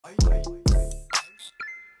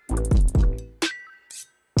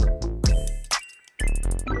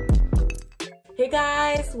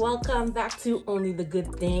guys, welcome back to Only the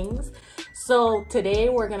Good Things. So today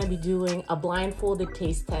we're going to be doing a blindfolded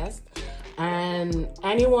taste test, and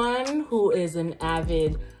anyone who is an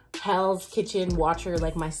avid Hell's Kitchen watcher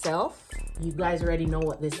like myself, you guys already know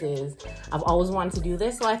what this is. I've always wanted to do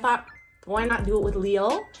this, so I thought, why not do it with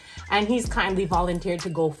Leo? And he's kindly volunteered to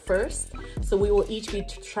go first. So we will each be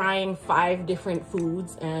trying 5 different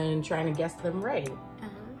foods and trying to guess them right.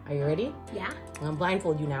 Are you ready? Yeah. I'll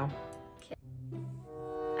blindfold you now. Okay.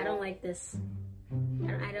 I don't like this.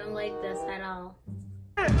 I don't like this at all.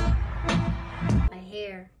 My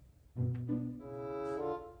hair.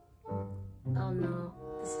 Oh no.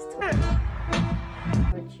 This is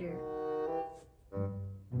torture.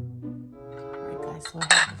 Alright guys, so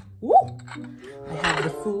I have the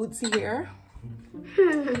foods here.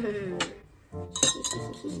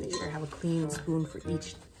 Make sure I have a clean spoon for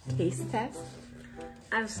each taste test.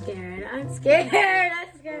 I'm scared. I'm scared. I'm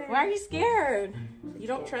scared. Why are you scared? You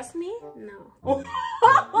don't trust me? No.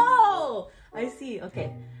 Oh, I see.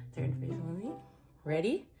 Okay. Turn face on me.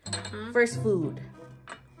 Ready? First food.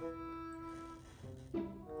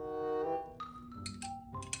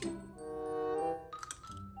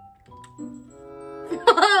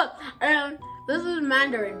 This is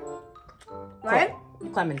Mandarin. Right?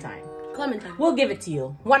 Clementine. Clementine. We'll give it to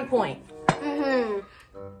you. 1 point.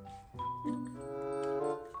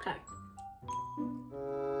 Okay.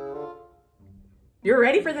 You're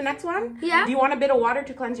ready for the next one? Yeah. Do you want a bit of water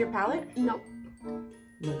to cleanse your palate? No.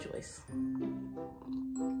 No choice.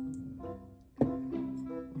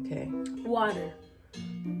 Okay. Water.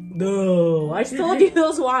 No, I still do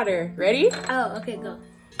those water. Ready? Oh, okay, go.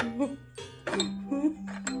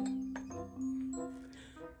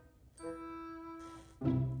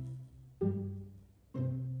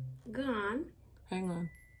 Go on. Hang on.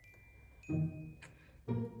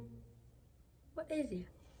 What is it?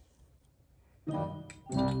 No!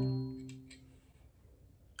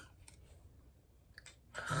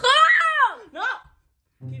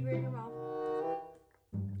 Keep it in your mouth.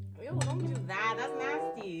 Ew, don't do that. That's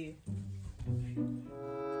nasty.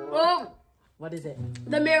 Oh! What is it?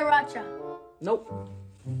 The Miracha. Nope.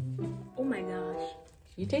 Oh my gosh.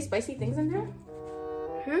 You taste spicy things in there?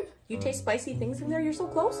 You taste spicy things in there? You're so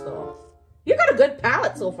close though. You got a good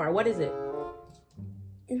palate so far. What is it?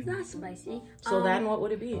 It's not spicy. So then what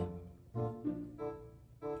would it be?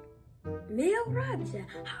 Mayo Raja.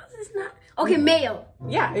 How is this not? Okay, mayo.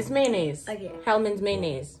 Yeah, it's mayonnaise. Okay. Hellman's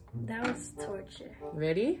mayonnaise. That was torture.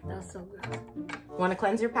 Ready? That was so good. Want to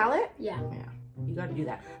cleanse your palate? Yeah. Yeah, you got to do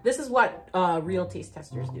that. This is what real taste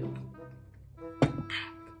testers do.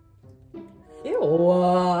 Ew. Okay,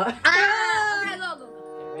 go.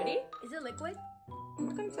 Okay, ready? Is it liquid? I'm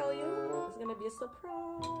not gonna tell you. It's gonna be a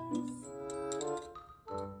surprise.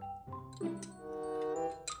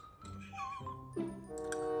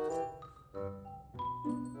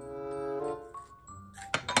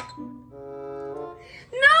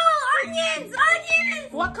 No! Onions!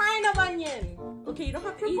 Onions! What kind of onion? Okay, you don't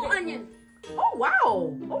have to eat Purple it. onion. Oh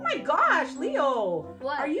wow! Oh my gosh, Leo!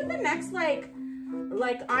 What? Are you the next like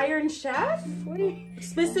Iron Chef? What do you...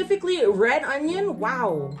 Specifically red onion?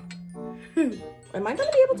 Wow. Am I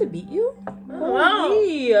gonna be able to beat you? Wow.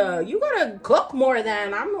 Holy, you gotta cook more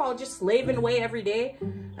than I'm all just slaving away every day,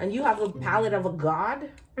 and you have a palate of a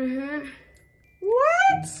god.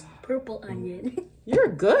 What? Purple onion. You're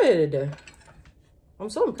good. I'm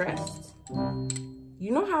so impressed.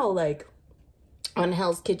 You know how like on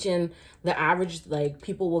Hell's Kitchen, the average like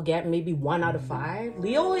people will get maybe 1 out of 5.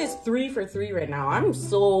 Leo is 3 for 3 right now. I'm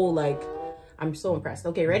so impressed.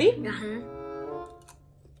 Okay, ready?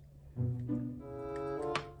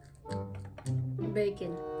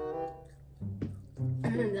 Bacon.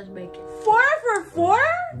 That's bacon. 4 for 4?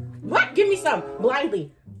 What? Give me some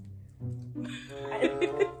blindly.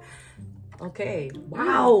 Okay.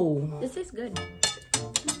 Wow. This is good.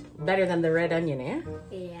 Better than the red onion, eh?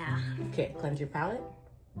 Yeah. Okay, cleanse your palate.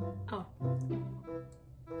 Oh.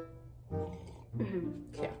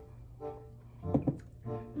 Okay.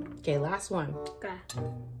 Okay, last one. Okay.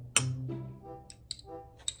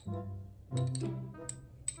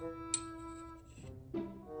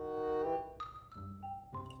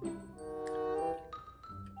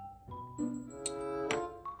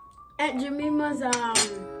 Aunt Jemima's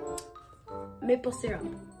maple syrup.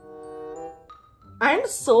 I'm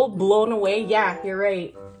so blown away. Yeah, you're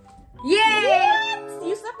right. Yay! What?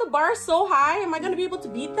 You set the bar so high. Am I going to be able to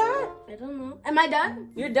beat that? I don't know. Am I done?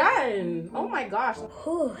 You're done. Oh my gosh.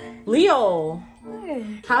 Whew. Leo,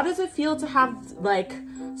 how does it feel to have like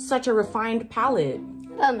such a refined palate?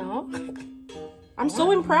 I don't know. I'm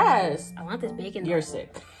so impressed. I want this bacon. You're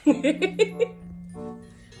sick.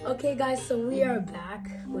 Okay, guys, so we are back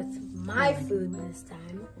with my food this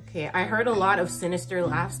time. Okay, I heard a lot of sinister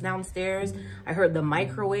laughs downstairs. I heard the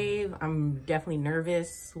microwave. I'm definitely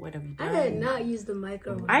nervous. What have you done? I did not use the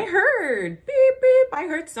microwave. I heard beep beep. I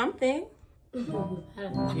heard something.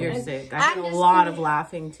 You're sick. I heard a lot of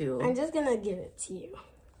laughing too. I'm just gonna give it to you.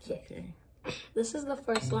 Okay. This is the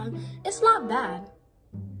first one. It's not bad.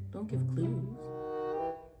 Don't give clues.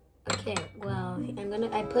 Okay, well,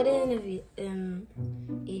 I put it in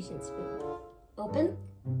Asian spoon. Open?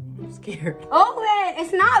 I'm scared. Oh wait,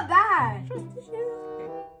 it's not bad.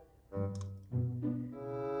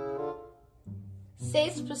 Say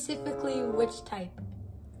specifically which type.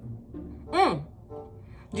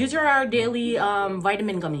 These are our daily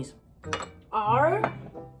vitamin gummies. Are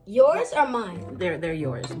yours or mine? They're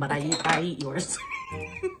yours, but I eat yours.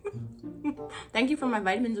 Thank you for my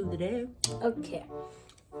vitamins of the day. Okay.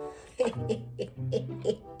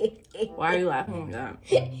 Why are you laughing like that?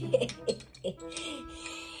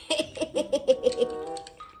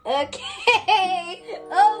 Okay.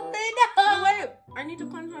 Open up. Oh, wait, I need to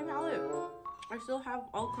cleanse my palate. I still have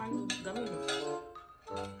all kinds of gummies.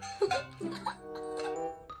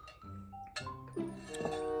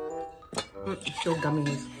 Still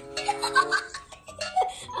gummies.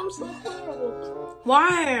 I'm so horrible.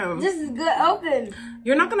 Why? This is good. Open.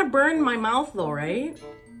 You're not gonna burn my mouth though, right?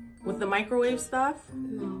 With the microwave stuff?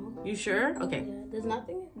 No. You sure? Okay. Yeah, there's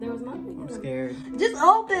nothing. There was nothing. I'm scared. Just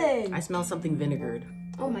open. I smell something vinegared.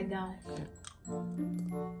 Oh my gosh.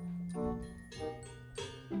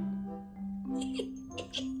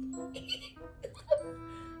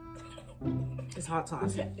 It's hot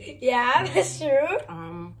sauce. Yeah, that's true.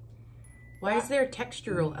 Why is there a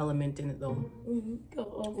textural element in it though? Go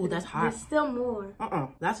open. Oh, that's hot. There's still more.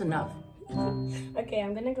 That's enough. Okay,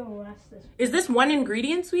 I'm gonna go wash this. Is this one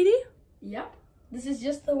ingredient, sweetie? Yep. This is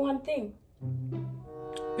just the one thing.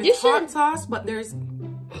 It's hot sauce, but there's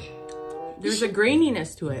a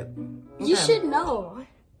graininess to it. Okay. You should know.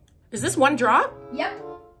 Is this one drop? Yep.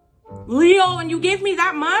 Leo, and you gave me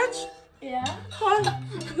that much? Yeah. Oh.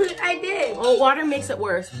 I did. Oh, water makes it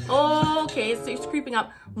worse. Oh, okay, it's creeping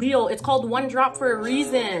up. Leo, it's called one drop for a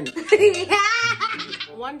reason.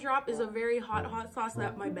 One drop is a very hot sauce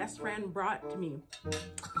that my best friend brought to me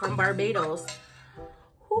from Barbados.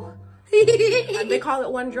 And they call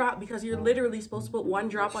it one drop because you're literally supposed to put one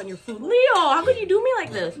drop on your food. Leo, how could you do me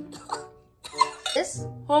like this? This?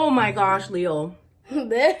 Oh my gosh, Leo.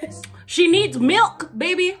 This? She needs milk,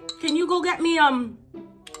 baby. Can you go get me,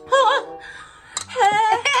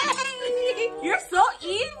 You're so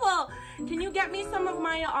evil. Can you get me some of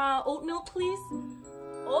my oat milk, please?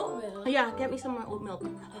 Oat milk? Yeah, get me some more oat milk.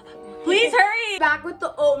 Please hurry. Back with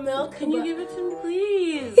the oat milk. Can you give it to me,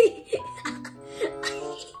 please?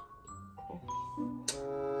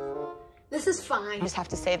 This is fine. You just have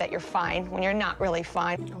to say that you're fine when you're not really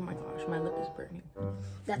fine. Oh my gosh, my lip is burning.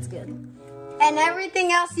 That's good. And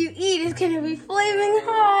everything else you eat is gonna be flaming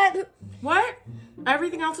hot. What?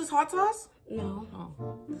 Everything else is hot sauce? No. Oh.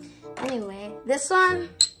 Anyway, this one,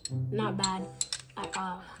 not bad at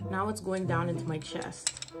all. Now it's going down into my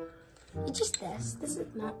chest. It's just this. This is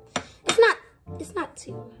not, it's not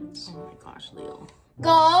too much. Oh my gosh, Leo.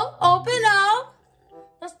 Go, open up.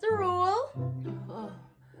 That's the rule. Oh,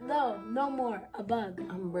 No more. A bug.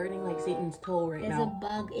 I'm burning like Satan's toe right There's now. a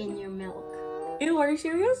bug in your milk. Ew, are you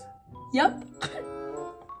serious? Yep.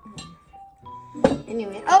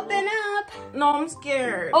 Anyway, open up. No, I'm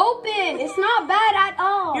scared. Open. It's not bad at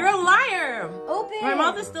all. You're a liar. Open. My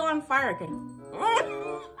mouth is still on fire. Okay.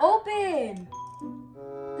 Open.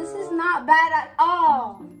 This is not bad at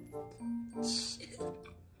all.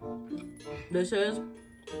 This is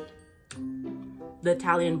the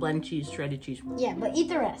Italian blend cheese, shredded cheese. Yeah, but eat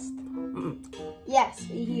the rest. Yes,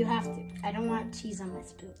 you have to. I don't want cheese on my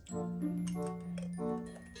spoon.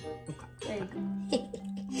 There you go.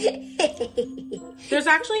 There's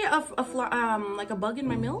actually like a bug in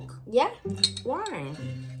my milk. Yeah? Why?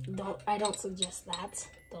 I don't suggest that.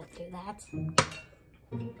 Don't do that.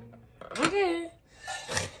 Okay.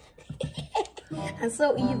 I'm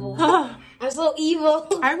so evil. I'm so evil.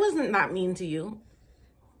 I wasn't that mean to you.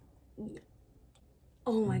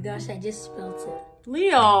 Oh my gosh, I just spilled it.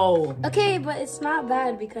 Leo. Okay, but it's not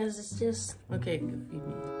bad because it's just... Okay, feed me.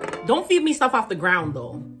 Don't feed me stuff off the ground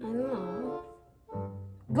though. I don't know.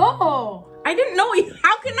 Go! I didn't know.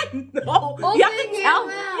 How can I know? Open You have to your tell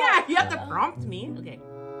me. mouth. Yeah, you have to prompt me. Okay.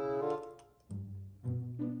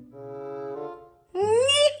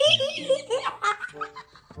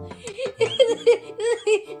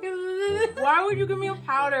 Why would you give me a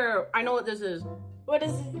powder? I know what this is. What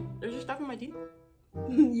is it? There's just stuff in my teeth.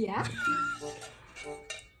 Yeah.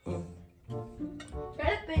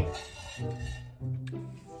 Try to think.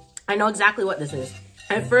 I know exactly what this is.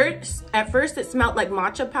 At first it smelled like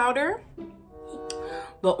matcha powder.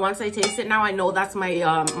 But once I taste it now, I know that's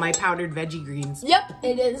my my powdered veggie greens. Yep,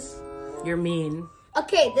 it is. You're mean.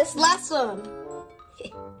 Okay, this last one.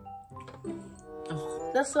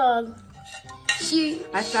 Oh. This one.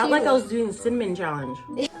 I felt like I was doing a cinnamon challenge.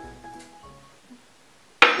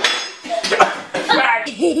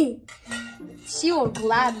 She will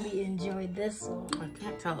gladly enjoy this one. I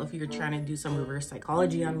can't tell if you're trying to do some reverse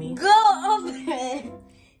psychology on me. Go open.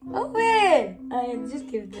 Open. Just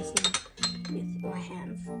give this one with my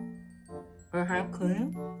hands.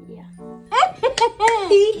 Clean? Yeah.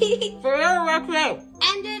 Ferrero Rocher.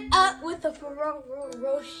 Ended up with a Ferrero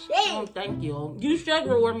Rocher. Oh, thank you. You should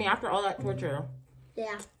reward me after all that torture.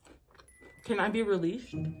 Yeah. Can I be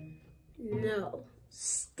released? No.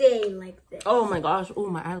 Stay like this. Oh my gosh. Oh,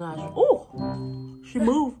 my eyelash. Oh, she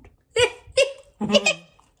moved.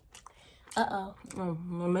 Uh-oh. Oh,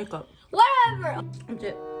 my makeup. Whatever. That's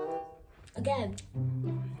it. Again.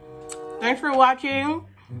 Thanks for watching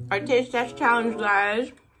our taste test challenge,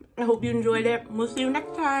 guys. I hope you enjoyed it. We'll see you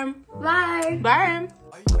next time. Bye. Bye.